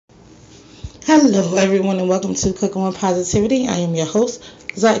Hello, everyone, and welcome to Cooking with Positivity. I am your host,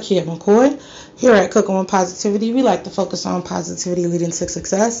 Zakia McCoy. Here at Cooking with Positivity, we like to focus on positivity leading to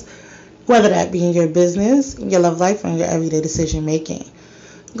success, whether that be in your business, your love life, or in your everyday decision making.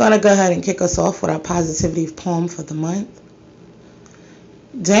 I'm going to go ahead and kick us off with our positivity poem for the month.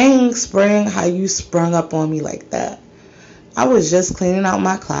 Dang, spring, how you sprung up on me like that. I was just cleaning out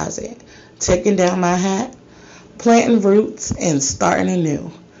my closet, taking down my hat, planting roots, and starting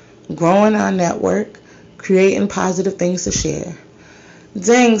anew. Growing our network, creating positive things to share.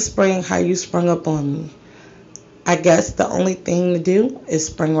 Dang, spring, how you sprung up on me. I guess the only thing to do is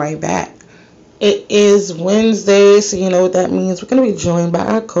spring right back. It is Wednesday, so you know what that means. We're going to be joined by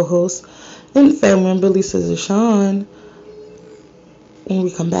our co-host and family member, Lisa Deshawn, when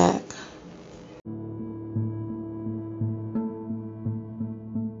we come back.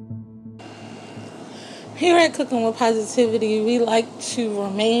 Here at Cooking with Positivity, we like to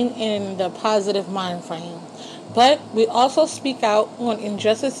remain in the positive mind frame. But we also speak out on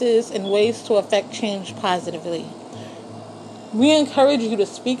injustices and ways to affect change positively. We encourage you to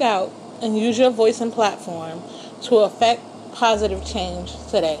speak out and use your voice and platform to affect positive change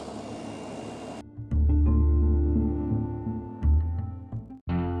today.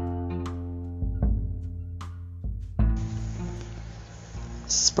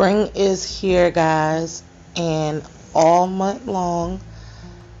 Spring is here, guys, and all month long,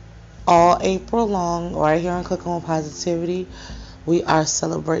 all April long, right here on Cooking with Positivity, we are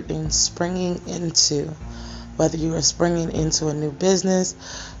celebrating springing into. Whether you are springing into a new business,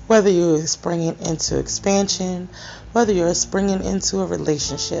 whether you are springing into expansion, whether you are springing into a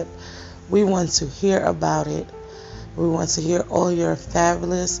relationship, we want to hear about it. We want to hear all your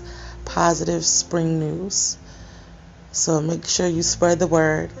fabulous, positive spring news. So make sure you spread the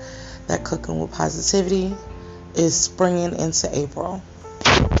word that Cooking with Positivity is springing into April.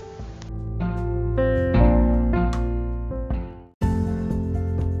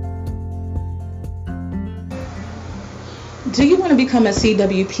 Do you want to become a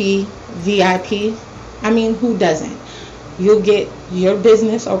CWP VIP? I mean, who doesn't? You'll get your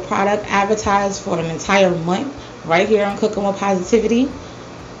business or product advertised for an entire month right here on Cooking with Positivity.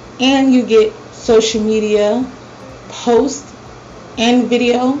 And you get social media post and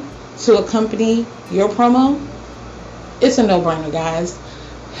video to accompany your promo. It's a no-brainer, guys.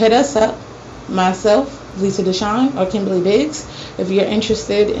 Hit us up, myself, Lisa Deshawn, or Kimberly Biggs, if you're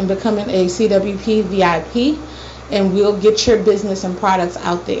interested in becoming a CWP VIP, and we'll get your business and products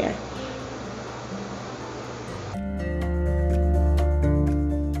out there.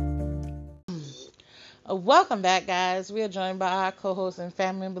 Welcome back, guys. We are joined by our co-host and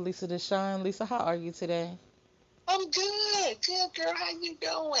family member, Lisa Deshawn. Lisa, how are you today? I'm good. Good, girl. How you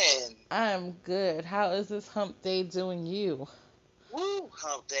doing? I'm good. How is this hump day doing you? Woo,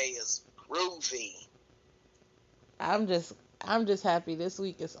 hump day is groovy. I'm just I'm just happy this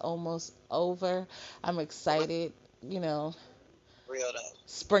week is almost over. I'm excited, you know, Real though.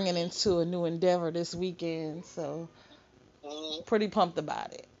 springing into a new endeavor this weekend, so Mm-hmm. pretty pumped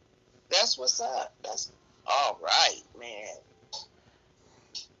about it. That's what's up. That's all right, man.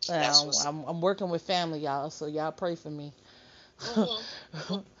 That's Now, what's up. I'm working with family, y'all, so y'all pray for me.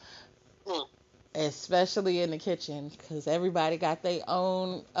 Mm-hmm. Mm-hmm. Especially in the kitchen, because everybody got their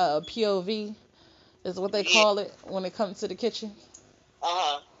own POV, is what they Yeah. call it when it comes to the kitchen.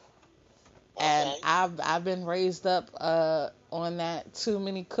 Uh-huh. And Okay. I've been raised up on that too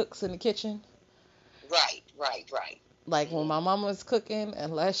many cooks in the kitchen. Right, right, right. Like when Mm-hmm. my mama's cooking,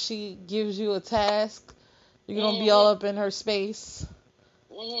 unless she gives you a task, you're gonna be all Mm-hmm. up in her space.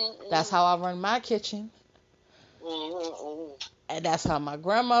 That's Mm-hmm. how I run my kitchen, Mm-hmm. and that's how my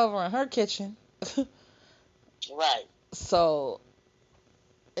grandmother run her kitchen. Right. So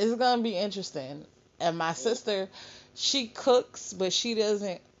it's gonna be interesting. And my Mm-hmm. sister, she cooks, but she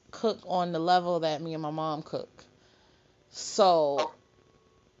doesn't cook on the level that me and my mom cook. So Oh,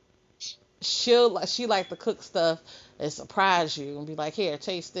 she like to cook stuff and surprise you and be like, here,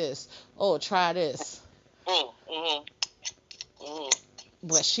 taste this. Oh, try this. mm-hmm. Mm-hmm.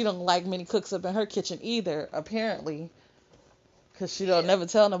 But she don't like many cooks up in her kitchen either, apparently, because she don't Yeah. never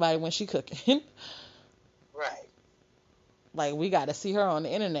tell nobody when she cooking. Right. Like we got to see her on the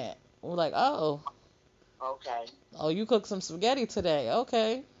internet. We're like, Okay. oh, you cooked some spaghetti today.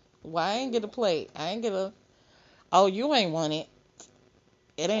 Okay. Well, I ain't get a Mm-hmm. plate. I ain't get a. Oh, you ain't want it.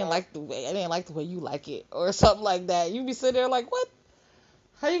 Mm-hmm. It ain't like the way you like it, or something like that. You be sitting there like, what?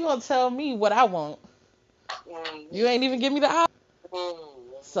 How you gonna tell me what I want? You ain't even give me the option.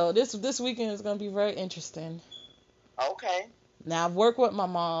 So Mm-hmm. this weekend is gonna be very interesting. Okay. Now I've worked with my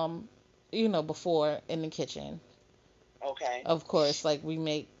mom, before in the kitchen. Okay. Of course, like we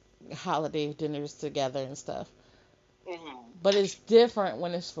make holiday dinners together and stuff. Mhm. But it's different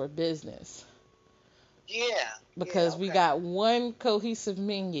when it's for business Yeah. Yeah. because we Okay. got one cohesive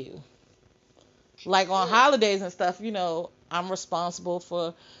menu. Like on Mm. holidays and stuff, I'm responsible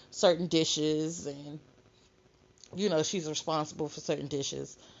for certain dishes, and she's responsible for certain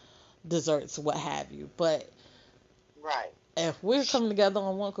dishes, desserts, what have you. But Right. if we're coming together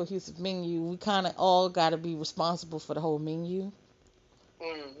on one cohesive menu, we kind of all got to be responsible for the whole menu.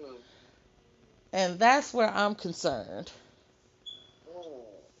 Mhm. And that's where I'm concerned. Mm.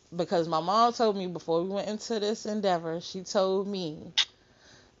 Because my mom told me before we went into this endeavor, she told me,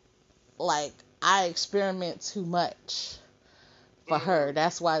 like, I experiment too much for her. Mhm.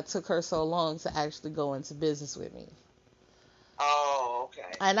 That's why it took her so long to actually go into business with me. Oh,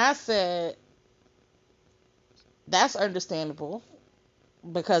 okay. And I said, that's understandable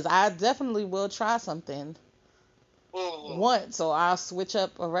because I definitely will try something Mhm. once. So I'll switch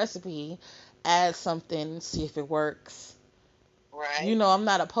up a recipe, add something, see if it works. Right. I'm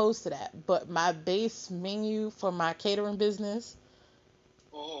not opposed to that. But my base menu for my catering business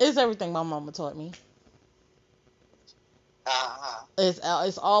Mhm. is everything my mama taught me. Uh-huh.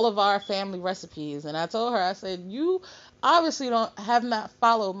 It's all of our family recipes. And I told her, I said, you obviously don't have not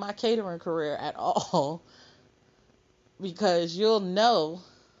followed my catering career at all because you'll know,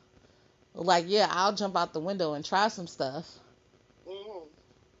 like, yeah, I'll jump out the window and try some stuff. Mhm.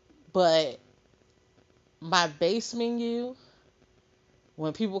 But my base menu,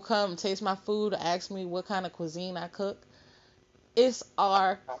 when people come and taste my food or ask me what kind of cuisine I cook, it's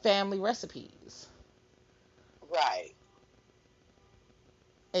our family recipes. Right.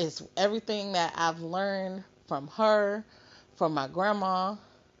 It's everything that I've learned from her, from my grandma,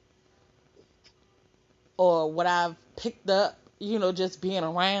 or what I've picked up, just being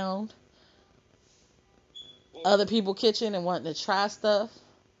around other Mhm. people's kitchen and wanting to try stuff.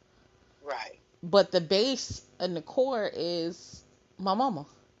 Right. But the base and the core is my mama.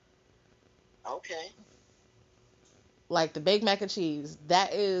 Okay. Like the baked mac and cheese,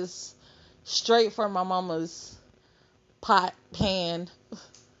 that is straight from my mama's pot, pan,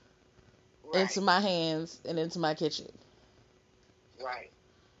 into Right. my hands and into my kitchen. Right.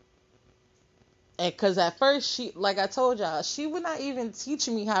 And because at first, like I told y'all, she would not even teach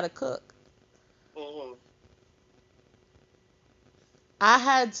me how to cook. Mhm. I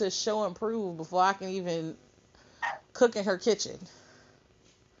had to show and prove before I can even cook in her kitchen.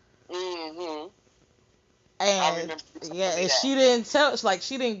 Mhm. I And remember you yeah, telling me and that.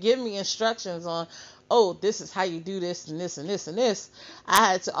 she didn't give me instructions on, oh, this is how you do this and this and this and this. I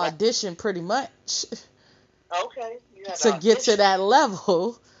had to Right. audition pretty much Okay. You had to to get to audition. that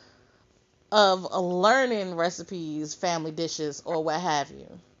level of learning recipes, family dishes, or what have you.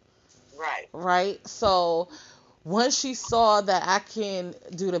 Right. Right? So once she saw that I can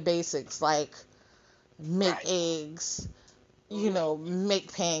do the basics, like make Right. eggs, Mhm.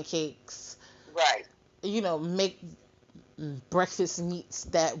 make pancakes, Right. make breakfast meats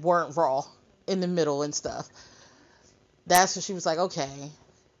that weren't raw in the middle and stuff. That's when she was like, okay,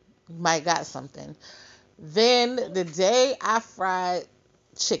 you might got something. Then the day I fried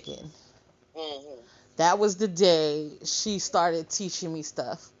chicken, Mhm. that was the day she started teaching me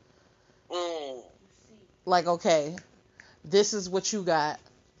stuff. Mm. Like, okay, this is what you got.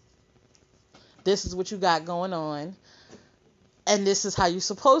 This is what you got going on. And this is how you're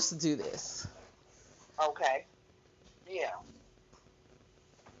supposed to do this. Okay. Yeah.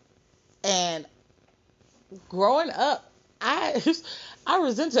 And growing up, I I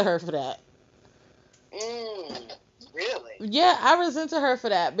resented her for that. Mm. Really? Yeah, I resented her for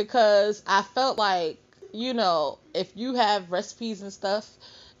that because I felt like, if you have recipes and stuff,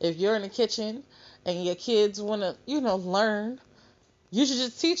 if you're in the kitchen and your kids want to, learn, you should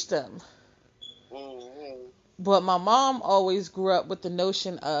just teach them. Mhm. But my mom always grew up with the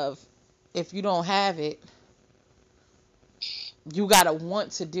notion of if you don't have it, you got to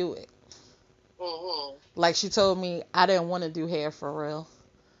want to do it. Mhm. Like she told me, I didn't want to do hair for real.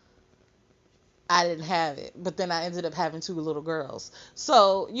 I didn't have it. But then I ended up having two little girls.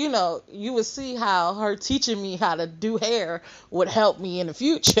 So, you would see how her teaching me how to do hair would help me in the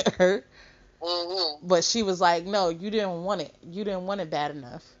future. Mhm. But she was like, no, you didn't want it. You didn't want it bad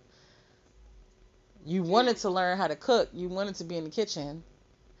enough. You wanted Mm. to learn how to cook. You wanted to be in the kitchen.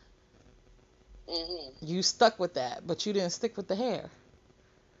 Mhm. You stuck with that, but you didn't stick with the hair.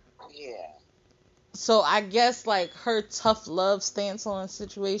 Yeah. So I guess like her tough love stance on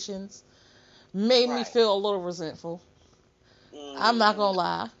situations made me Right. feel a little resentful. I'm not Mhm. gonna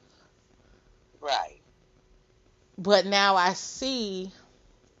lie. Right. But now I see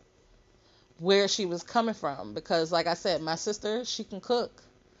where she was coming from because like I said, my sister, she can cook.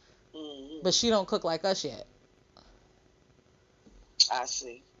 but she don't cook like us yet. I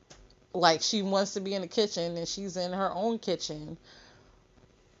see. Like, she wants to be in the kitchen, and she's in her own kitchen,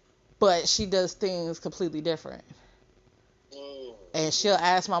 but she does things completely different. And she'll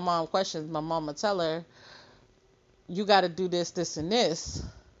ask my mom questions. My mom will tell her, you got to do this, this, and this,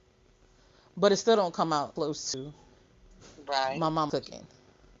 but it still don't come out close to my mom cooking.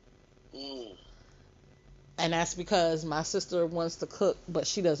 And that's because my sister wants to cook, but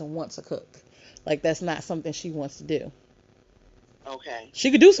she doesn't want to cook. Like, that's not something she wants to do. Okay.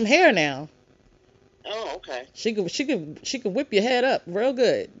 She could do some hair now. Oh, okay. She could whip your head up real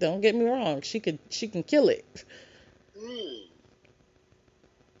good. Don't get me wrong. She can kill it.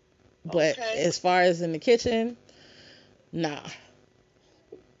 But as far as in the kitchen, nah.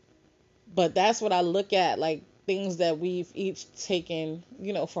 But that's what I look at, like things that we've each taken,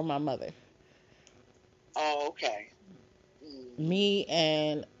 from my mother. Oh, okay. Me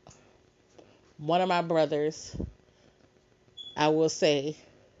and one of my brothers, I will say,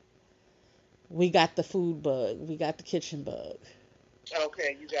 we got the food bug. We got the kitchen bug.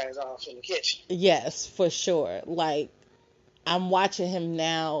 Okay, you guys off in the kitchen. Yes, for sure. Like, I'm watching him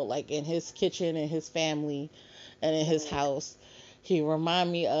now, like in his kitchen and his family and in his house. He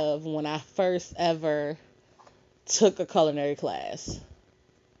remind me of when I first ever took a culinary class.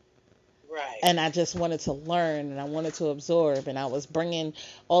 Right. And I just wanted to learn and I wanted to absorb, and I was bringing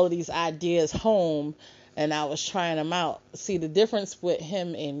all of these ideas home and I was trying them out. See, the difference with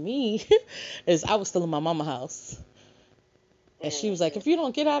him and me is I was still in my mama's house. And she was like, if you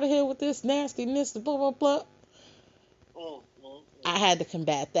don't get out of here with this nastiness, blah, blah, blah. I had to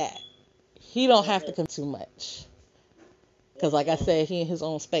combat that. He don't have to come too much. Because like I said, he in his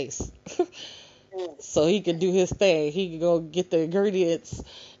own space. So he could do his thing. He could go get the ingredients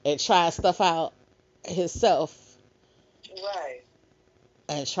and try stuff out himself. Right.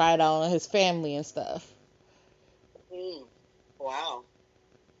 And try it out on his family and stuff. Wow.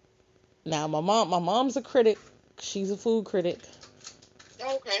 Now my mom's a critic. She's a food critic.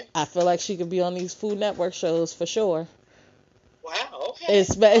 Okay. I feel like she could be on these Food Network shows for sure. Wow, okay.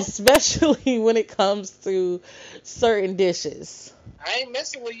 Especially when it comes to certain dishes. I ain't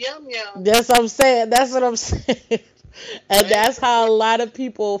messing with Yum Yum. That's what I'm saying. And that's how a lot of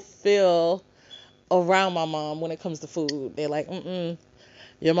people feel around my mom when it comes to food. They're like,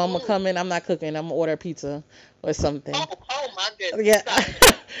 your mama coming, I'm not cooking, I'm gonna order pizza or something. Oh my goodness. Yeah.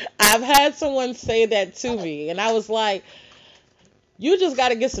 I've had someone say that to me, and I was like, you just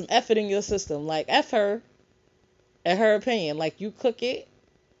gotta get some effort in your system. Like, F her and her opinion. Like, you cook it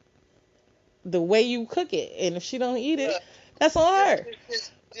the way you cook it, and if she don't eat it, that's on her.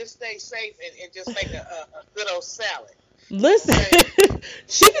 Just stay safe and just make a good old salad. Listen, okay.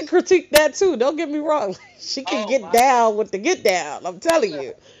 She can critique that too. Don't get me wrong. She can get down with the get down. I'm telling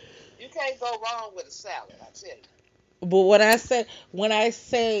you. You can't go wrong with a salad, I tell you. But when I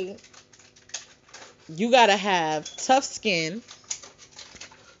say you gotta have tough skin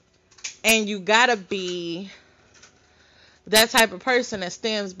and you gotta be that type of person that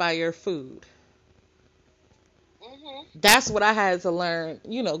stands by your food. That's what I had to learn,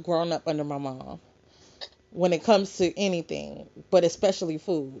 growing up under my mom. When it comes to anything, but especially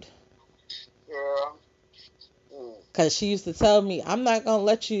food. Yeah. Because she used to tell me, I'm not going to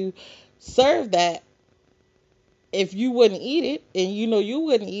let you serve that if you wouldn't eat it, and you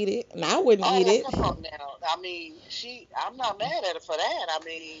wouldn't eat it, and I wouldn't eat it. Come on now. I mean, I'm not mad at her for that. I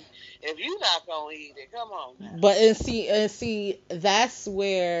mean, if you're not going to eat it, come on now. But, and see, that's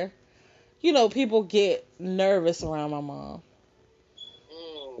where, people get nervous around my mom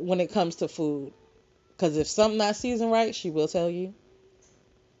when it comes to food. Because if something not seasoned right, she will tell you.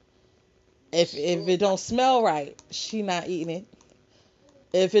 If it don't smell right, she not eating it.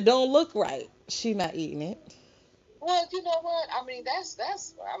 If it don't look right, she not eating it. Well, you know what? I mean, hey,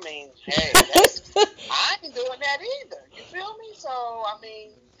 I ain't doing that either. You feel me? So, I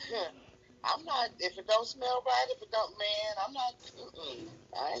mean, I'm not, if it don't smell right, if it don't, I'm not,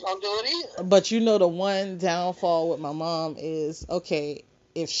 I ain't gonna do it either. But the one downfall with my mom is, okay,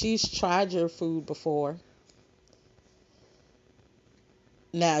 if she's tried your food before,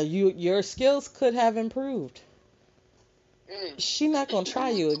 now your skills could have improved. She's not gonna try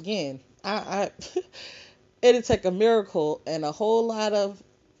you again. It'd take a miracle and a whole lot of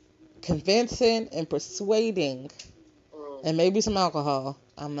convincing and persuading, and maybe some alcohol.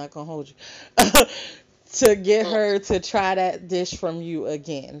 I'm not gonna hold you to get her to try that dish from you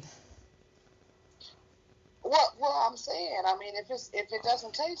again. Well, I'm saying, I mean, if it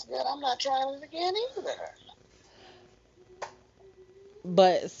doesn't taste good, I'm not trying it again either.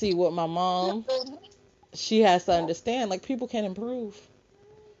 But see, with my mom, she has to understand, like, people can improve.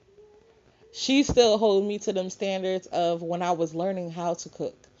 she still holds me to them standards of when I was learning how to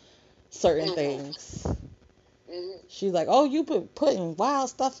cook certain Mhm. things. Mhm. She's like, "Oh, you putting wild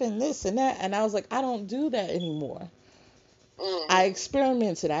stuff in this and that," and I was like, "I don't do that anymore. I Mhm.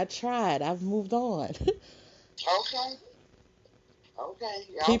 experimented. I tried. I've moved on." Okay. Okay.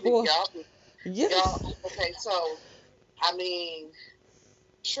 People, Y'all. yes, Okay. So, I mean,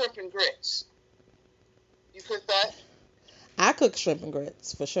 shrimp and grits. You cook that? I cook shrimp and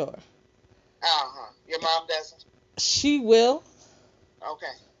grits for sure. Your mom doesn't. She will,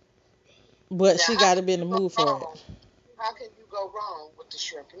 Okay. but Now, she how got can to be in you the go mood for it. wrong? How can you go wrong with the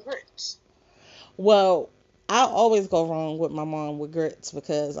shrimp and grits? Well, I always go wrong with my mom with grits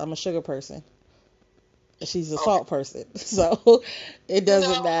because I'm a sugar person. She's a Okay. salt person, so it You doesn't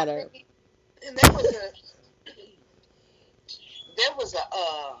know, matter. and there was a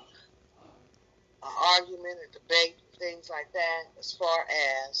argument, a debate, things like that, as far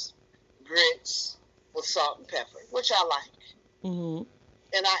as grits with salt and pepper, which I like, Hmm.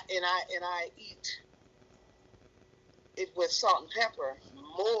 and I eat it with salt and pepper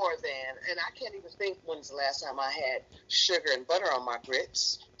more than, and I can't even think when's the last time I had sugar and butter on my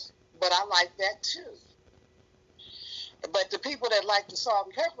grits, but I like that too. But the people that like the salt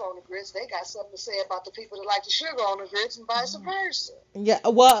and pepper on the grits, they got something to say about the people that like the sugar on the grits, and vice versa. Yeah.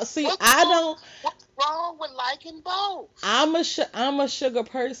 Well, see, What's I wrong? don't. What's wrong with liking both? I'm a sugar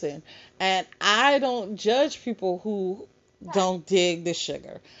person, and I don't judge people who Right, don't dig the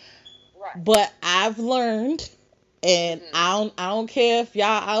sugar. right. But I've learned, and Mm-hmm. I don't care if y'all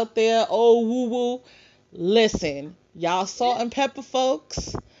out there, oh woo woo. Listen, y'all Yeah. salt and pepper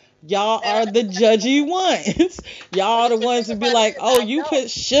folks, y'all And are the judgy ones. Y'all are the the ones thing to be about it like, is, oh, I you know put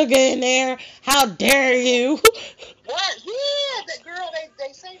sugar in there. How dare you? what. Yeah, that girl.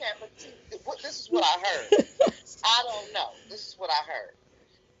 They say that, but see, this is what I heard. I don't know. This is what I heard,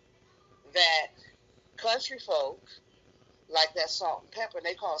 that country folk like that salt and pepper, and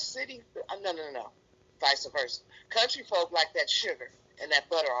they call city. No, no, no, no. Vice versa. Country folk like that sugar and that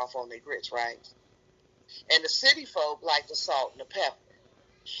butter off on their grits, right? And the city folk like the salt and the pepper.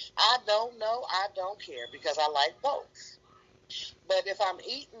 I don't know. I don't care because I like both. But if I'm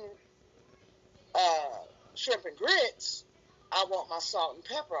eating uh, shrimp and grits, I want my salt and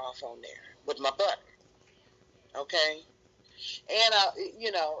pepper off on there with my butter. Okay, and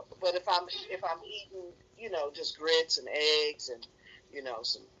but if I'm eating, just grits and eggs and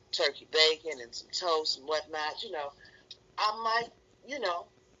some turkey bacon and some toast and whatnot, I might, you know,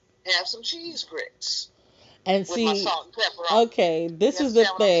 have some cheese grits And with my see, salt and pepper on it. okay, You this is the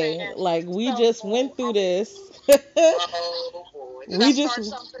understand what I'm thing. saying? Like we just So, went through this. oh boy, did I We just start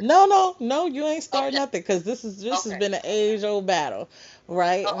something? no, you ain't starting Okay, nothing because this has okay, been an age old battle.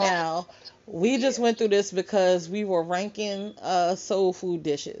 Right okay, now, we just yeah, went through this because we were ranking soul food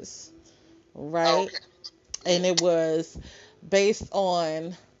dishes, right? okay, And yeah, it was based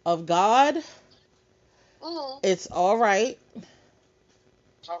on of God, mm-hmm. it's all right.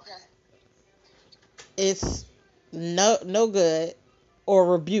 Okay. It's no good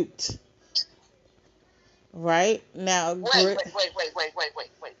or rebuked. Right now, Wait, grit wait, wait, wait, wait, wait, wait,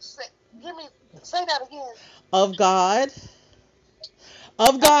 wait. Give me, say that again.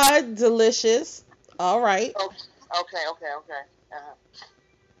 of God, delicious. All right. Okay, okay, okay, okay. Uh-huh.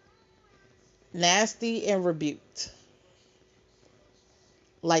 Nasty and rebuked.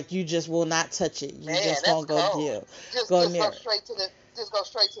 Like you just will not touch it. You Man, just that's won't go cold. deal, Just go just go near it. straight to the just go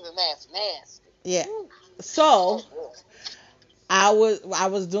straight to the nasty, nasty. Yeah. Whew. So Oh boy. I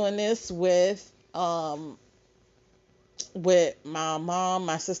was doing this with my mom,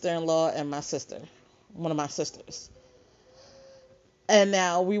 my sister-in-law, and my sister, one of my sisters. And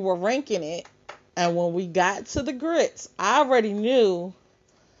now we were ranking it, and when we got to the grits, I already knew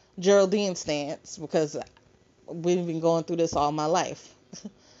Geraldine's stance because we've been going through this all my life.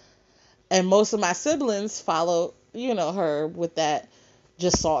 And most of my siblings follow, her with that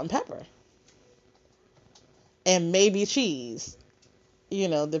just salt and pepper and maybe cheese,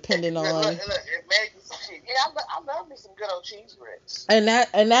 depending Look, look, on. look, it made me some cheese. Yeah, I love me some good old cheese grits. And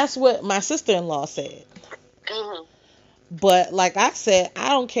that's what my sister-in-law said. Mm-hmm. But like I said, I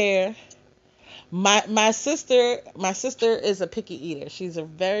don't care. My sister is a picky eater. She's a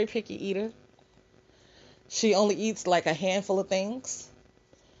very picky eater. She only eats like a handful of things.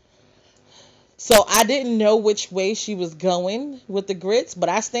 So I didn't know which way she was going with the grits, but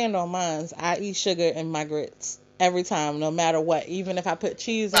I stand on mine. I eat sugar in my grits every time, no matter what. Even if I put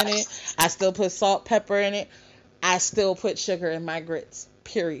cheese in it, Right. I still put salt, pepper in it. I still put sugar in my grits.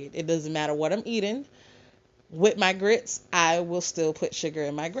 Period. It doesn't matter what I'm eating. With my grits, I will still put sugar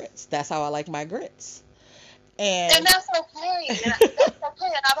in my grits. That's how I like my grits. And And that's okay. And that's okay.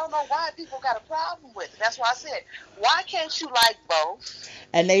 And I don't know why people got a problem with it. That's why I said, why can't you like both?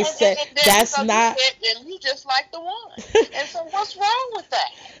 And they said that's not. And you just like the one. And so what's wrong with that?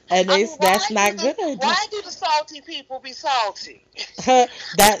 And that's not good. Why do the salty people be salty?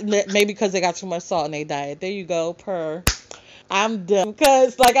 That maybe because they got too much salt in their diet. There you go. I'm done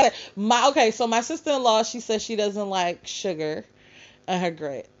because like I said, so my sister-in-law, she says she doesn't like sugar in her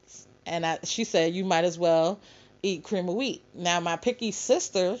grits, and she said you might as well eat cream of wheat. Now my picky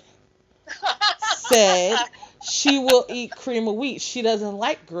sister said she will eat cream of wheat. She doesn't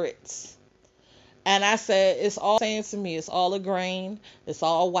like grits. And I said, it's all saying to me, it's all a grain, it's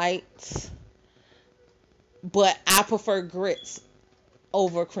all white, but I prefer grits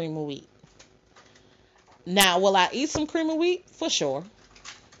over cream of wheat. Now, will I eat some cream of wheat? For sure.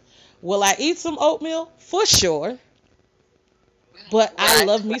 Will I eat some oatmeal? For sure. But I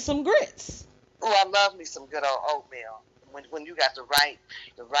love me some grits. Oh, I love me some good old oatmeal. When you got the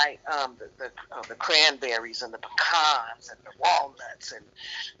cranberries and the pecans and the walnuts and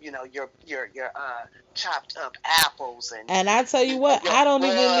your chopped up apples and I tell you what, I don't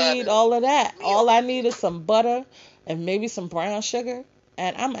even need all of that. Milk. All I need is some butter and maybe some brown sugar,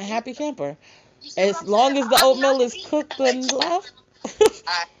 and I'm a happy camper. As long as the oatmeal is cooked and left.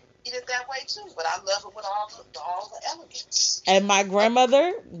 I eat it that way too, but I love it with all the elements. And my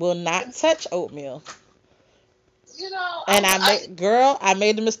grandmother will not touch oatmeal. And I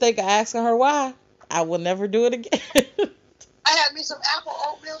made the mistake of asking her why. I will never do it again. I had me some apple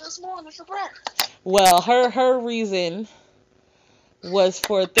oatmeal this morning for breakfast. Well, her reason was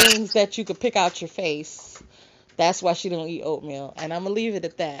for things that you could pick out your face. That's why she don't eat oatmeal, and I'm gonna leave it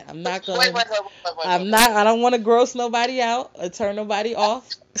at that. I'm not gonna. Wait, I don't want to gross nobody out or turn nobody off.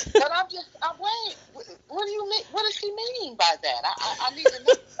 But wait. What do you mean? What does she mean by that? I need to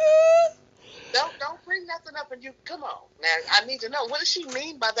know. Don't bring nothing up and you come on. Now I need to know, what does she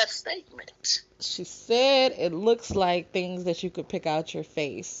mean by that statement? She said it looks like things that you could pick out your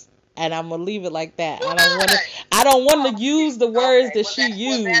face, and I'm gonna leave it like that. What? I don't want to use the words that she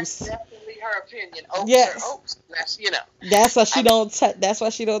used. That's definitely her opinion. Yes. That's why she don't touch. That's why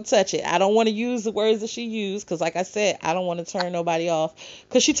she don't touch it. I don't want to use the words that she used because, like I said, I don't want to turn nobody off.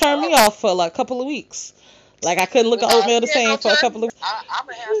 Because she turned me off for like a couple of weeks. Like I couldn't look at oatmeal the same for a couple of weeks. I'm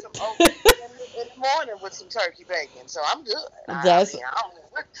gonna have some oatmeal in the morning with some turkey bacon, so I'm good. I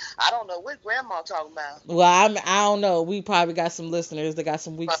don't know what grandma talking about. Well, I don't know. We probably got some listeners that got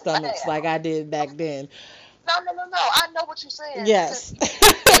some weak stomachs like I did back then. No. I know what you're saying. Yes.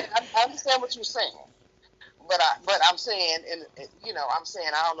 I understand what you're saying. But I'm saying, I'm saying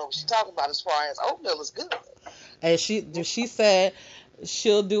I don't know what she's talking about as far as oatmeal is good. And she said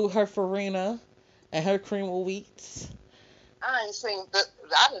she'll do her farina and her cream of wheat. I ain't seen.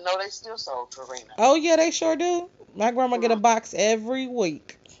 I didn't know they still sold farina. Oh yeah, they sure do. My grandma get a box every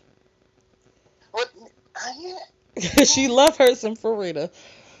week. What? Yeah. She love her some farina.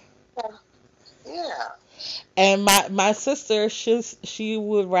 Yeah. And my sister, she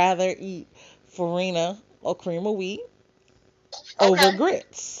would rather eat farina or cream of wheat over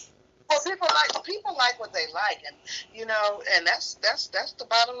grits. Well, people like what they like, and that's the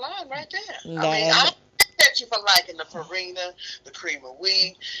bottom line right there. Nah, I mean, I get you for liking the farina, the cream of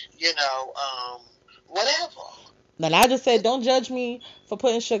wheat, whatever. And I just said, don't judge me for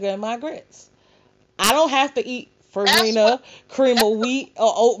putting sugar in my grits. I don't have to eat farina, cream of wheat,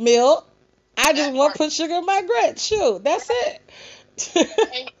 or oatmeal. I just want to put sugar in my grits. Shoot, that's it.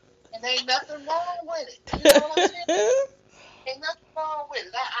 And ain't nothing wrong with it. You know what I'm saying? Ain't nothing wrong with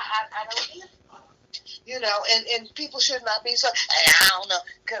it. I don't get it. And people should not be so, hey, I don't know.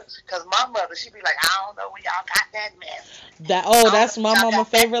 Because my mother, she'd be like, I don't know where y'all got that mess. That's my mama's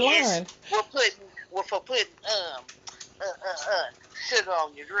favorite line. For putting sugar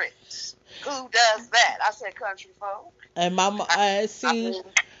on your grits. Who does that? I said country folk. And mama, y'all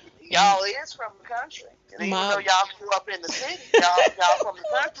is from the country. And even though y'all grew up in the city, y'all from the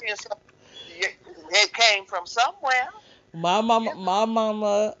country, and so it came from somewhere. My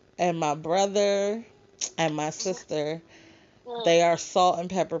mama and my brother and my sister, they are salt and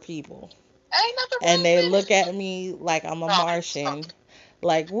pepper people. Ain't nothing wrong and they with look it. at me like I'm a Martian.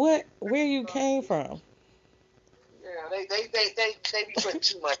 Like, what? Where you came from? Yeah, they be putting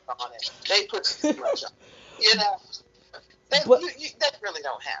too much on it. They put too much on it. They really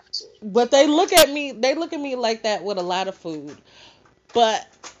don't have to. But they look at me like that with a lot of food. But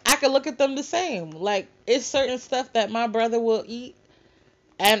I can look at them the same. Like, it's certain stuff that my brother will eat,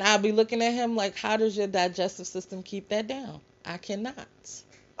 and I'll be looking at him like, how does your digestive system keep that down? I cannot.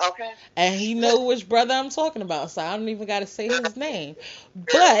 Okay. And he know which brother I'm talking about, so I don't even got to say his name.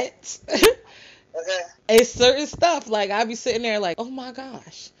 But it's certain stuff, like, I be sitting there like, oh my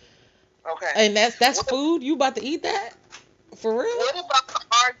gosh. Okay. And that's What, food. You about to eat that for real? what about the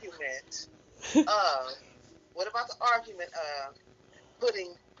argument of what about the argument of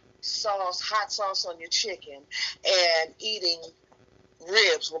putting hot sauce on your chicken and eating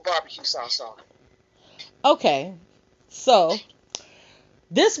ribs with barbecue sauce on it? Okay, so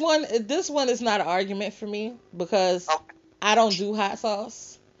this one is not an argument for me because Okay. I don't do hot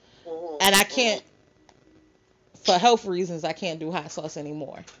sauce, and I Mm-hmm. Mm-hmm. can't, for health reasons, I can't do hot sauce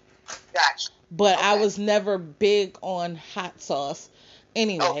anymore. Gotcha. But I Okay. was never big on hot sauce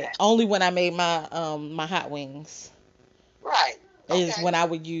anyway. Okay. Only when I made my hot wings Right. is Okay. when I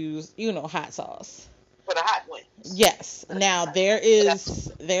would use, hot sauce. For the hot wings. Yes. Now there But I,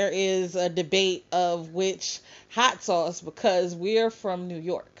 is a debate of which hot sauce because we're from New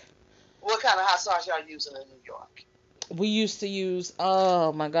York. what kind of hot sauce y'all using in New York? We used to use,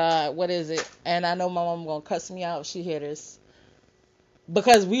 oh my God, what is it? And I know my mom gonna cuss me out if she hear this.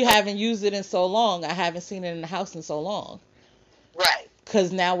 Because we haven't used it in so long. I haven't seen it in the house in so long. Right.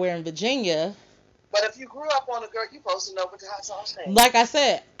 Because now we're in Virginia. But if you grew up on a girl, you supposed to know what the hot sauce name. Like I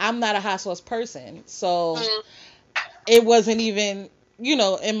said, I'm not a hot sauce person. So Mm, it wasn't even,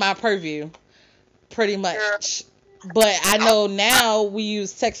 in my purview, pretty girl, much. But I know now we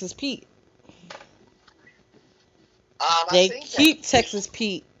use Texas Pete. I They seen keep that. Texas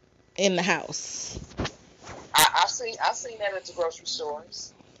Pete in the house. I seen that at the grocery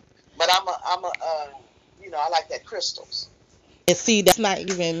stores. But I like that crystals. And see, that's not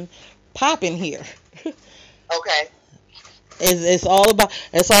even popping here. Okay. It's all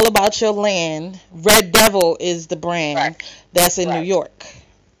about your land. Red Devil is the Right. brand that's in New Right. York.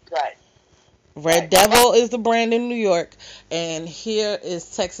 Right. Red Right. My mom, Devil is the brand in New York, and here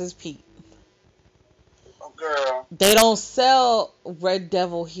is Texas Pete. oh, girl. They don't sell Red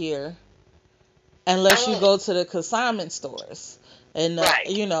Devil here unless you Mm, go to the consignment stores and right.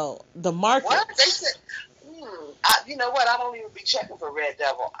 the What they markets. said? You know what? I don't even be checking for Red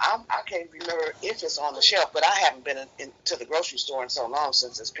Devil. I can't remember if it's on the shelf, but I haven't been to the grocery store in so long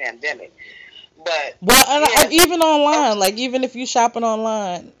since this pandemic. But Well, yeah, and even online, grocery like even if you shopping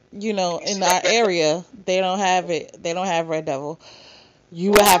online, you in see that our Red Devil. area, they don't have it. They don't have Red Devil.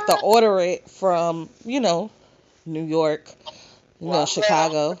 You would have to What? order it from, New York, Well,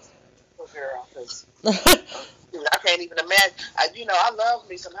 Chicago. girl, 'cause I can't even imagine. I love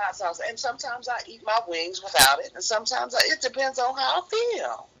me some hot sauce, and sometimes I eat my wings without it, and sometimes it depends on how I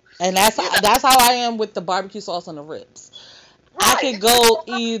feel. And that's You know, that's how I am with the barbecue sauce on the ribs. I right? could It depends go on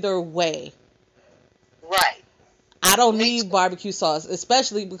either way. right. I don't Me need too. barbecue sauce,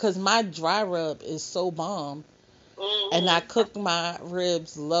 especially because my dry rub is so bomb, and I Hmm. cook my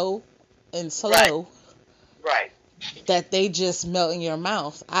ribs low and Right. slow Right. that they just melt in your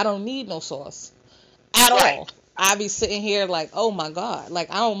mouth. I don't need no sauce at Right. all. I be sitting here like, oh my God, like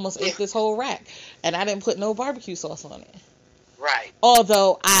I almost Yeah. ate this whole rack, and I didn't put no barbecue sauce on it. Right.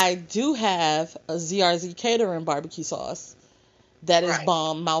 Although I do have a ZRZ catering barbecue sauce that is Right.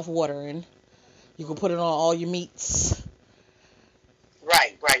 bomb, mouth watering. You can put it on all your meats.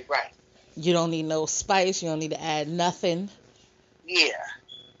 Right. Right. Right. You don't need no spice. You don't need to add nothing. Yeah.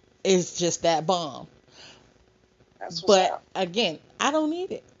 It's just that bomb. That's what's But up. again, I don't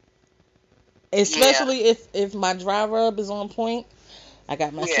need it. Yeah. Especially if my dry rub is on point. I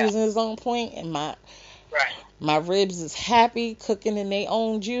got my Yeah. seasonings on point, and Right. my ribs is happy cooking in their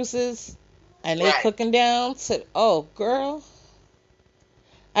own juices, and they Right. cooking down to, oh girl,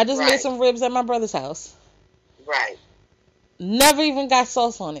 I just made Right. some ribs at my brother's house. Right. Never even got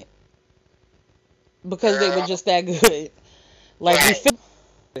sauce on it because they were Girl. just that good. Like you Right. feel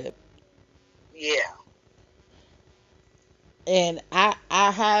it. Yeah. And I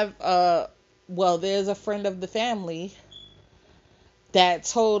have well, there's a friend of the family that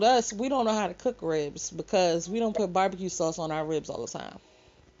told us we don't know how to cook ribs because we don't put barbecue sauce on our ribs all the time.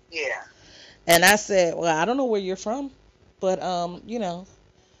 Yeah. And I said, well, I don't know where you're from, but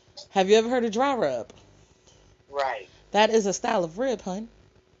have you ever heard of dry rub? Right. That is a style of rib, hun.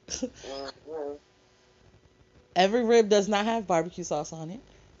 Hmm. Every rib does not have barbecue sauce on it.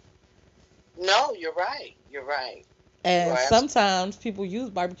 No, you're right. You're right. You And are sometimes people use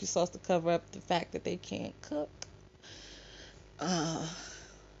barbecue sauce to cover up the fact that they can't cook. Uh,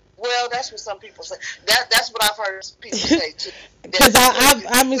 Well, that's what some people say. That's what I've heard people say too. Cause If I've you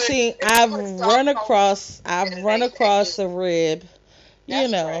been put seeing, if you I've put run salt on across, I've it, run they across just a rib,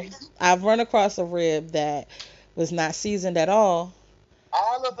 that's crazy. I've run across a rib that was not seasoned at all,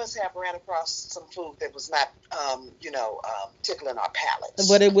 All of us have ran across some food that was not, tickling our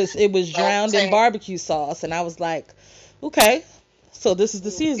but palates. it was You know what I'm drowned in saying? barbecue sauce, and I was like, okay, so this is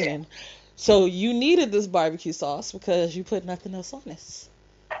the Yeah. seasoning. So you needed this barbecue sauce because you put nothing else on this.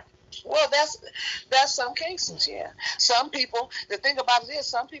 Well, that's some cases, yeah. Some people. The thing about it is,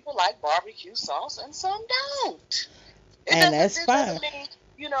 some people like barbecue sauce, and some don't. It And doesn't. that's It fine. doesn't mean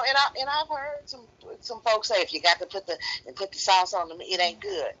and I've heard some folks say if you got to put the sauce on them, it ain't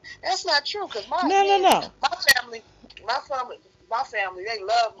good. That's not true because No. my family, they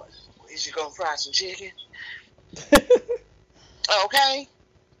love. Is you gonna fry some chicken? Okay.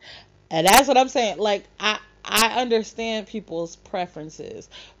 And that's what I'm saying. Like I understand people's preferences,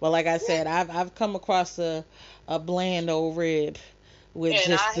 but like I said, I've come across a bland old rib with And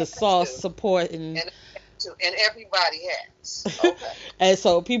just I the have sauce to, support and and everybody has. Okay. and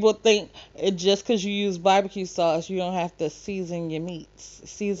so people think it just because you use barbecue sauce, you don't have to season your meats.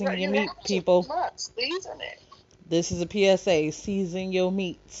 Season Right, your you meat, have to. You people. must season it. This is a PSA. Season your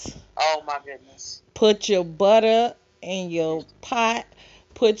meats. Oh my goodness. Put your butter in your pot.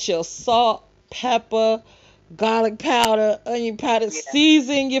 Put your salt, pepper, garlic powder, onion powder. Yeah.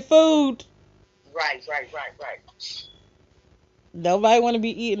 Season your food. Right. Nobody want to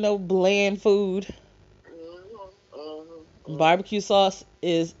be eating no bland food. Barbecue sauce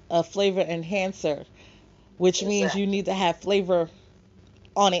is a flavor enhancer, which means you need to have flavor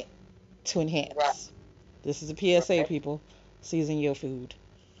on it to enhance. Right. This is a PSA, Right. people. Season your food.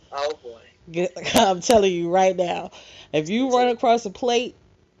 Oh boy. I'm telling you right now, if you run across a plate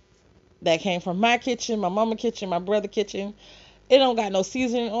that came from my kitchen, my mama kitchen, my brother kitchen, it don't got no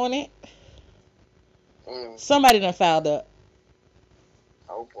seasoning on it, somebody done fouled up.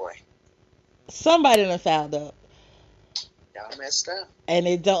 Oh boy. Somebody done fouled up. Y'all messed up. And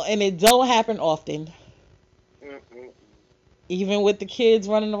it don't happen often. Mm-mm. Even with the kids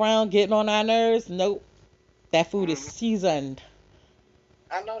running around getting on our nerves, nope. That food is seasoned.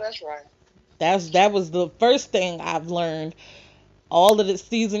 I know that's right. That was the first thing I've learned. All of the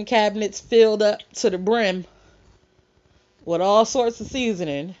seasoned cabinets filled up to the brim with all sorts of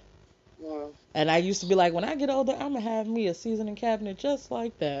seasoning. And I used to be like, when I get older, I'm going to have me a seasoning cabinet just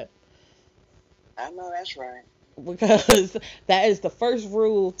like that. I know that's right. Because that is the first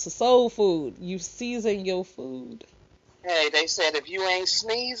rule to soul food. You season your food. Hey, they said if you ain't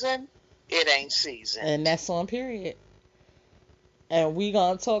sneezing, it ain't seasoned. And that's on period. And we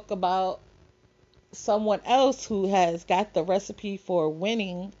going to talk about someone else who has got the recipe for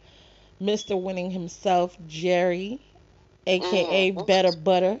winning, Mr. Winning himself, Jerry, a.k.a. Better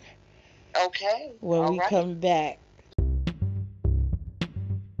Butter. Okay. When we come back.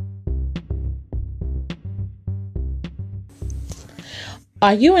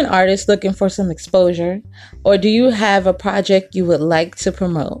 Are you an artist looking for some exposure? Or do you have a project you would like to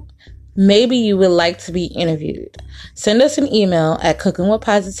promote? Maybe you would like to be interviewed. Send us an email at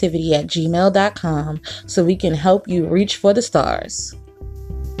cookingwithpositivity@gmail.com so we can help you reach for the stars.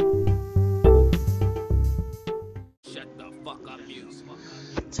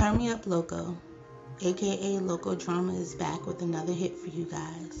 Turn Me Up Loco, aka Loco Drama, is back with another hit for you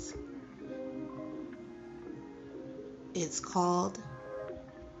guys. It's called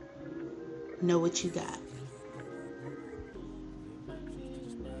Know What You Got.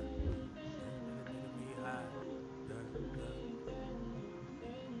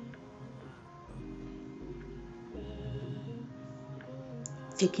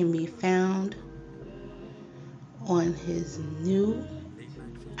 It can be found on his new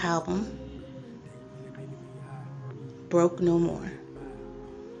album, Broke No More.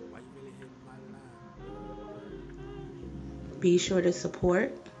 Be sure to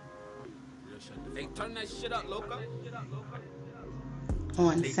support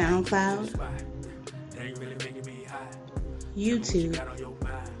on SoundCloud, YouTube,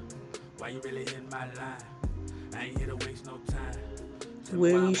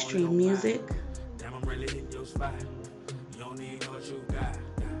 where you stream music,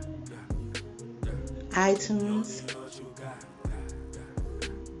 iTunes,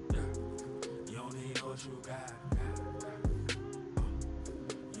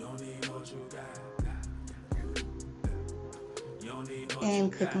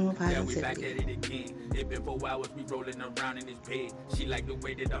 and Cooking with Positivity. It been 4 hours, we rolling around in this bed. She like the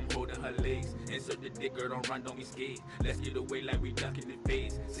way that I'm holding her legs. Insert the dick, girl, don't run, don't be scared. Let's get away like we ducking the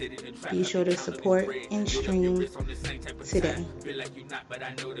face. Sit in the trap. Be sure to support and stream today. Feel like you not, but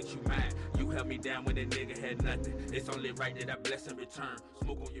I know that you mine. You held me down when a nigga had nothing. It's only right that I bless in return.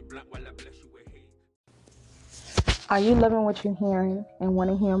 Smoke on your blunt while I bless you with hate. Are you loving what you're hearing and want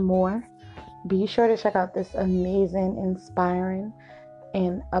to hear more? Be sure to check out this amazing, inspiring,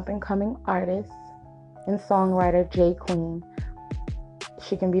 and up-and-coming artist and songwriter, J Queen.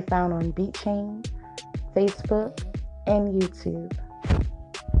 She can be found on BeatChain, Facebook, and YouTube.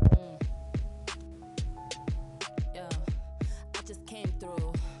 Yo, I just came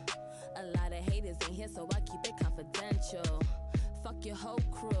through. ain't here, so I keep it confidential. Fuck your whole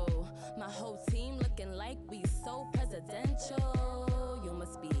crew, my whole team looking like we so presidential. You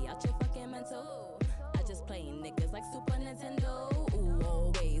must be out your fucking mental. I just play niggas like Super Nintendo. Ooh,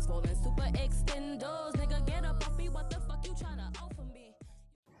 always rolling super extendos. Nigga, get up off me, what the fuck you tryna offer me?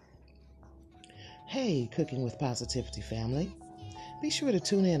 Hey, Cooking with Positivity family. Be sure to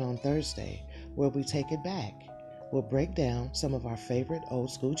tune in on Thursday where we take it back. We'll break down some of our favorite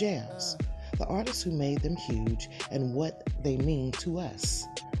old school jams, the artists who made them huge, and what they mean to us,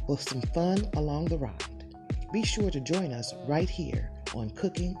 with some fun along the ride. Be sure to join us right here on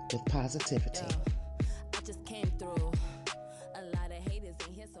Cooking with Positivity. I just came through. A lot of haters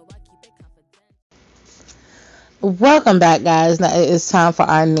in here, so I keep it confidential. Welcome back, guys. Now it is time for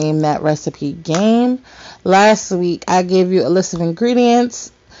our Name That Recipe game. Last week, I gave you a list of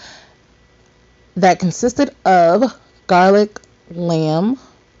ingredients that consisted of garlic, lamb,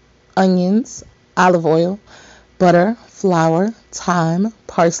 onions, olive oil, butter, flour, thyme,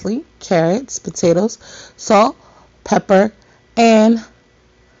 parsley, carrots, potatoes, salt, pepper, and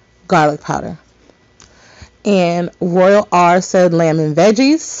garlic powder. And Royal R said lamb and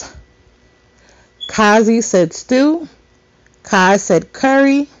veggies. Kazi said stew. Kai said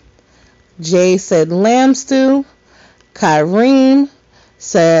curry. Jay said lamb stew. Kyrene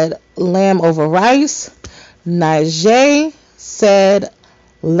said lamb over rice. Najee said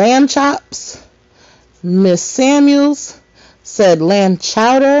lamb chops. Miss Samuels said lamb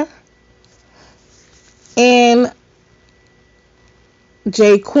chowder. And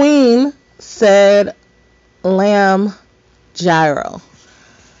J Queen said lamb gyro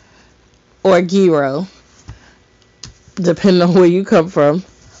or gyro, depending on where you come from.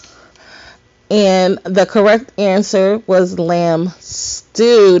 And the correct answer was lamb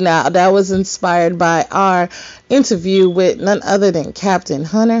stew. Now, that was inspired by our interview with none other than Captain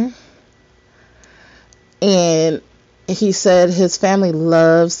Hunter. And he said his family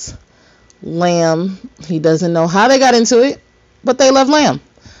loves lamb. He doesn't know how they got into it, but they love lamb.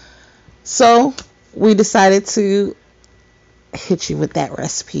 So we decided to hit you with that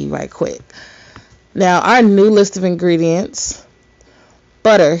recipe right quick. Now, our new list of ingredients: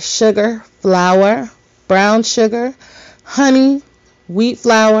 butter, sugar, flour, brown sugar, honey, wheat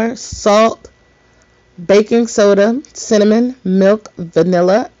flour, salt, baking soda, cinnamon, milk,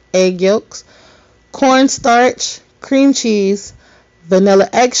 vanilla, egg yolks, cornstarch, cream cheese, vanilla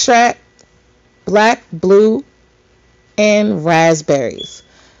extract, black, blue, and raspberries.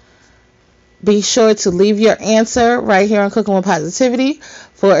 Be sure to leave your answer right here on Cooking with Positivity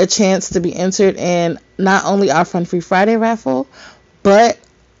for a chance to be entered in not only our Fun Free Friday raffle, but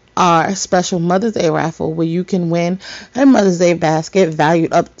our special Mother's Day raffle, where you can win a Mother's Day basket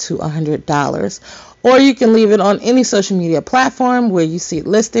valued up to $100. Or you can leave it on any social media platform where you see it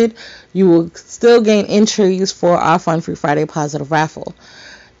listed. You will still gain entries for our Fun Free Friday positive raffle.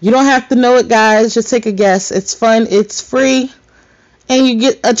 You don't have to know it, guys. Just take a guess. It's fun. It's free. And you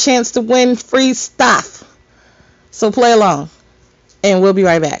get a chance to win free stuff. So play along. And we'll be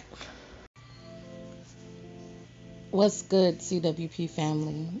right back. What's good, CWP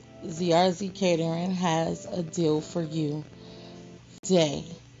family? ZRZ Catering has a deal for you today.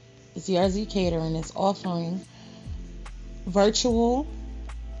 ZRZ Catering is offering virtual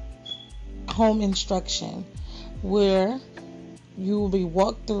home instruction where you will be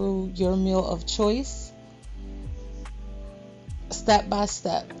walked through your meal of choice step by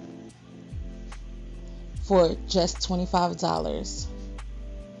step for just $25.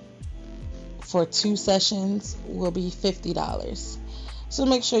 For 2 sessions will be $50. So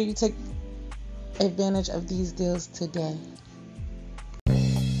make sure you take advantage of these deals today.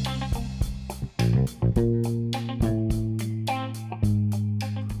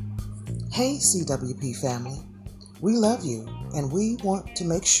 Hey, CWP family. We love you, and we want to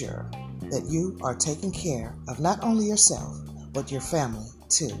make sure that you are taking care of not only yourself, but your family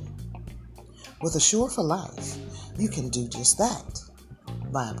too. With Assure for Life, you can do just that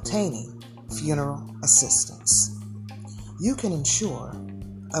by obtaining funeral assistance. You can insure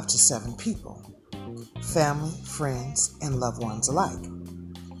up to 7 people, family, friends, and loved ones alike.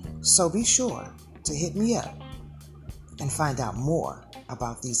 So be sure to hit me up and find out more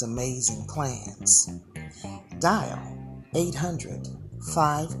about these amazing plans. Dial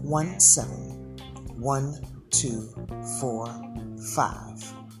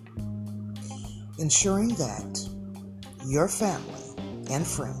 800-517-1245. Ensuring that your family and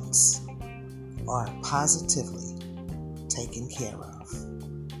friends are positively taken care of.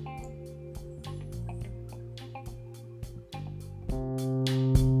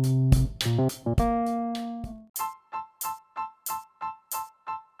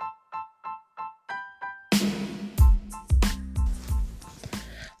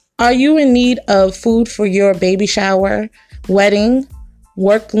 Are you in need of food for your baby shower, wedding,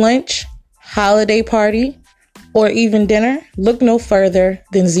 work lunch, holiday party, or even dinner? Look no further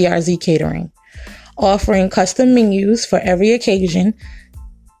than ZRZ Catering, offering custom menus for every occasion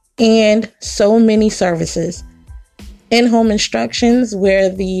and so many services. In-home instructions where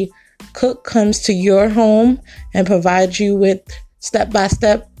the cook comes to your home and provides you with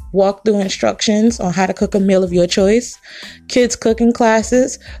step-by-step walkthrough instructions on how to cook a meal of your choice. Kids cooking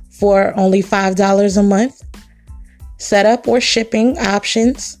classes for only $5 a month. Setup or shipping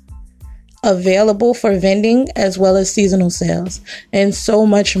options available for vending as well as seasonal sales, and so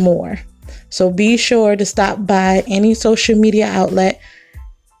much more. So be sure to stop by any social media outlet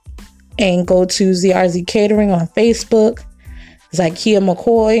and go to ZRZ Catering on Facebook, Zykia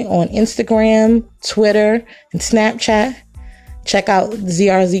McCoy on Instagram, Twitter, and Snapchat. Check out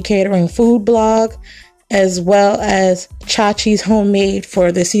ZRZ Catering food blog, as well as Chachi's Homemade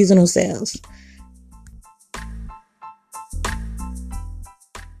for the seasonal sales.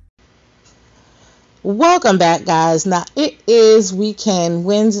 Welcome back, guys. Now, it is Weekend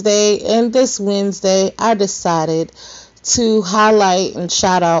Wednesday, and this Wednesday, I decided to highlight and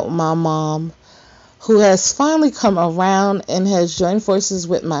shout out my mom, who has finally come around and has joined forces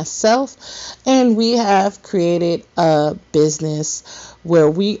with myself, and we have created a business where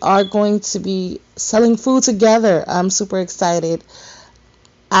we are going to be selling food together. I'm super excited.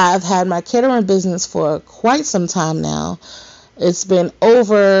 I've had my catering business for quite some time now. It's been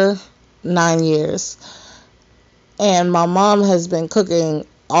over 9 years, and my mom has been cooking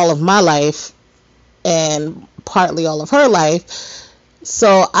all of my life and partly all of her life,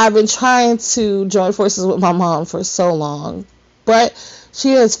 so I've been trying to join forces with my mom for so long, but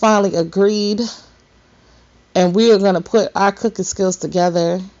she has finally agreed, and we are going to put our cooking skills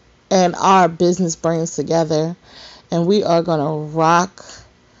together and our business brains together, and we are going to rock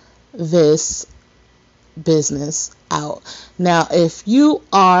this business out. Now, if you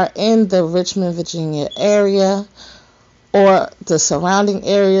are in the Richmond, Virginia area or the surrounding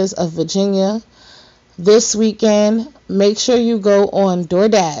areas of Virginia this weekend, make sure you go on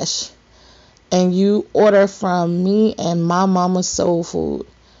DoorDash and you order from me and my mama's soul food.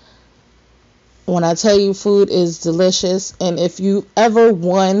 When I tell you, food is delicious, and if you ever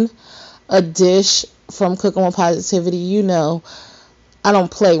won a dish from Cooking with Positivity, you know I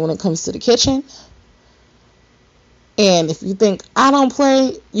don't play when it comes to the kitchen. And if you think I don't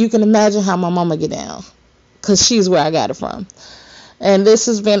play, you can imagine how my mama get down, because she's where I got it from. And this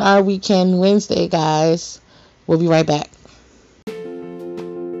has been our Weekend Wednesday, guys. We'll be right back.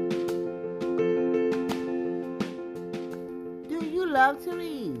 Do you love to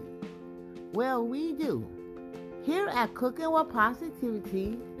read? Well, we do. Here at Cooking with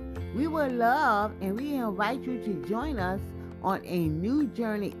Positivity, we would love and we invite you to join us on a new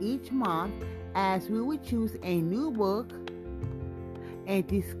journey each month, as we would choose a new book and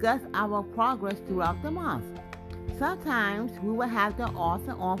discuss our progress throughout the month. Sometimes we will have the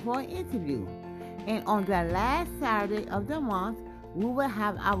author on for an interview. And on the last Saturday of the month, we will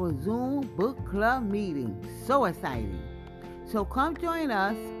have our Zoom book club meeting. So exciting. So come join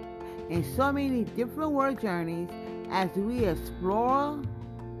us in so many different word journeys as we explore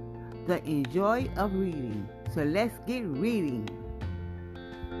the enjoy of reading. So let's get reading.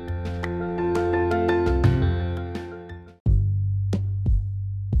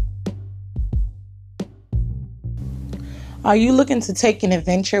 Are you looking to take an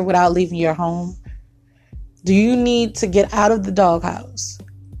adventure without leaving your home? Do you need to get out of the doghouse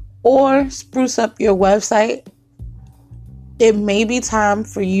or spruce up your website? It may be time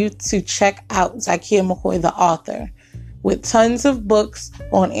for you to check out Zykia McCoy, the author, with tons of books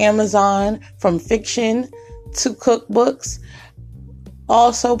on Amazon, from fiction to cookbooks,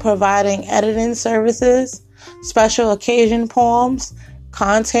 also providing editing services, special occasion poems,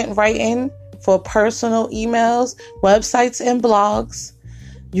 content writing for personal emails, websites, and blogs.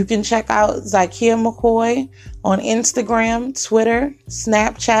 You can check out Zykia McCoy on Instagram, Twitter,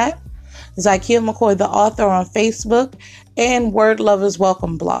 Snapchat, Zykia McCoy, the author, on Facebook, and Word Lovers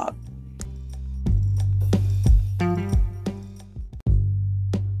Welcome blog.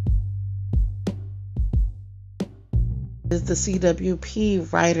 Is the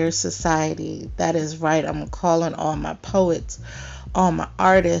CWP Writers Society. That is right. I'm calling all my poets, all my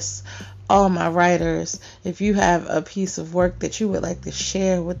artists, all my writers. If you have a piece of work that you would like to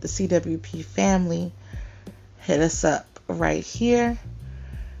share with the CWP family, hit us up right here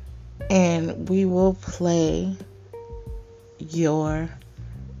and we will play your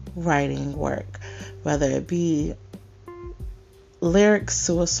writing work, whether it be lyrics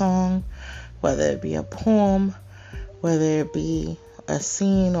to a song, whether it be a poem, whether it be a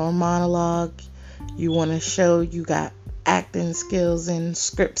scene or monologue you want to show you got acting skills and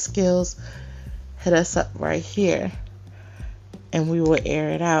script skills, hit us up right here and we will air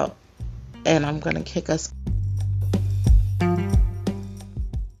it out. And I'm going to kick us.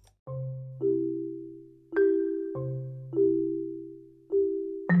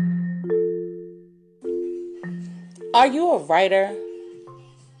 Are you a writer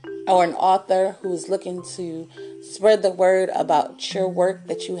or an author who's looking to spread the word about your work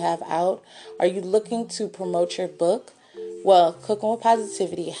that you have out? Are you looking to promote your book? Well, Cooking with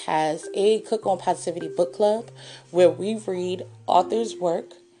Positivity has a Cooking with Positivity book club where we read authors'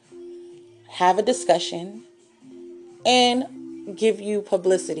 work, have a discussion, and give you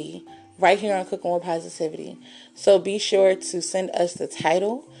publicity right here on Cooking with Positivity. So be sure to send us the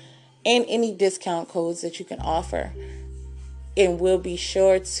title and any discount codes that you can offer. And we'll be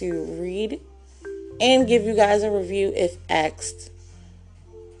sure to read and give you guys a review if asked.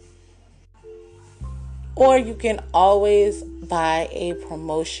 Or you can always buy a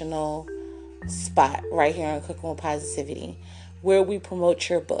promotional spot right here on Cooking with Positivity where we promote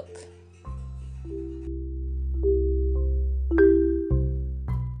your book.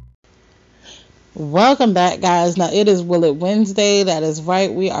 Welcome back, guys. Now it is Will It Wednesday. That is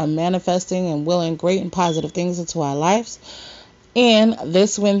right. We are manifesting and willing great and positive things into our lives. And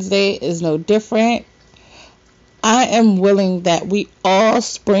this Wednesday is no different. I am willing that we all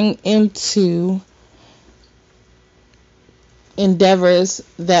spring into endeavors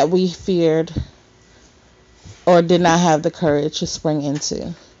that we feared or did not have the courage to spring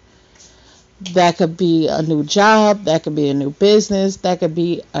into. That could be a new job, that could be a new business, that could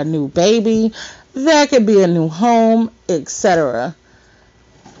be a new baby, that could be a new home, etc.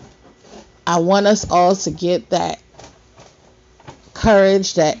 I want us all to get that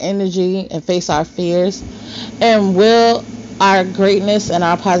courage, that energy, and face our fears and will our greatness and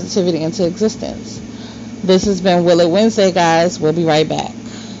our positivity into existence. This has been Will It Wednesday, guys. We'll be right back.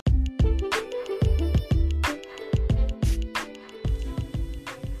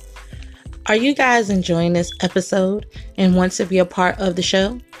 Are you guys enjoying this episode and want to be a part of the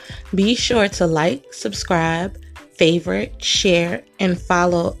show? Be sure to like, subscribe, favorite, share, and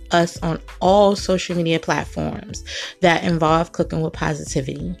follow us on all social media platforms that involve Cooking with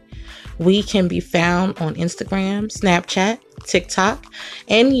Positivity. We can be found on Instagram, Snapchat, TikTok,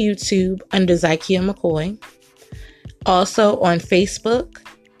 and YouTube under Zykia McCoy. Also on Facebook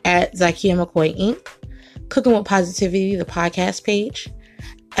at Zykia McCoy Inc., Cooking with Positivity, the podcast page,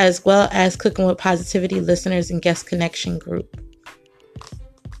 as well as Cooking with Positivity Listeners and Guest Connection Group,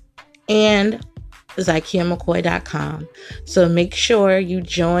 and ZykiaMcCoy.com. So make sure you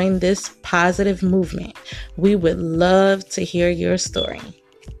join this positive movement. We would love to hear your story.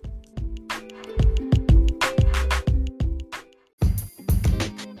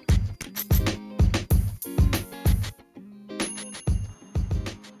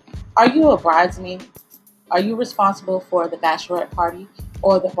 Are you a bridesmaid? Are you responsible for the bachelorette party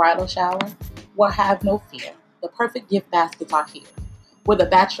or the bridal shower? Well, have no fear. The perfect gift baskets are here. With a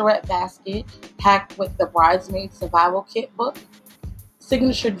bachelorette basket packed with the bridesmaid survival kit book,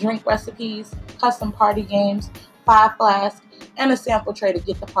 signature drink recipes, custom party games, 5 flasks, and a sample tray to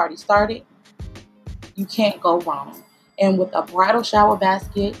get the party started, you can't go wrong. And with a bridal shower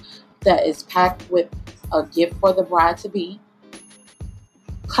basket that is packed with a gift for the bride-to-be,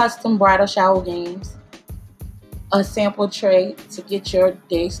 custom bridal shower games, a sample tray to get your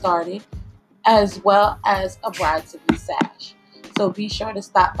day started, as well as a bride-to-be sash. So be sure to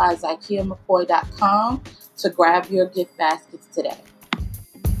stop by ZykiaMcCoy.com to grab your gift baskets today.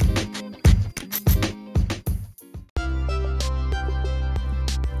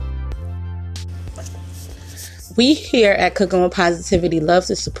 We here at Cooking with Positivity love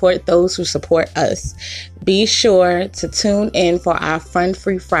to support those who support us. Be sure to tune in for our Fun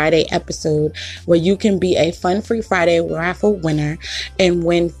Free Friday episode where you can be a Fun Free Friday raffle winner and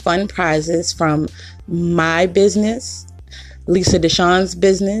win fun prizes from my business, Lisa Deshawn's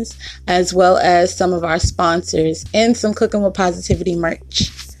business, as well as some of our sponsors and some Cooking with Positivity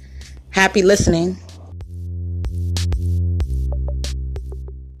merch. Happy listening.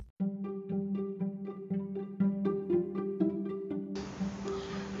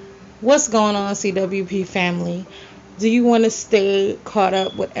 What's going on, CWP family? Do you want to stay caught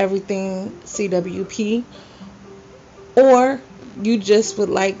up with everything CWP? Or you just would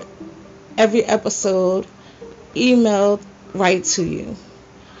like every episode emailed right to you?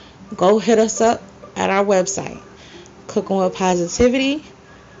 Go hit us up at our website,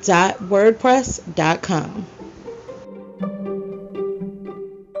 cookingwithpositivity.wordpress.com.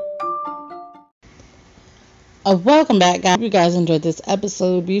 Welcome back, guys. If you guys enjoyed this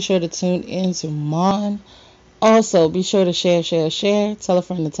episode, be sure to tune in to tomorrow. Also, be sure to share. Tell a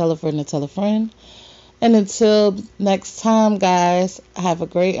friend to tell a friend to tell a friend. And until next time, guys, have a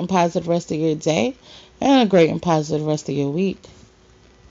great and positive rest of your day and a great and positive rest of your week.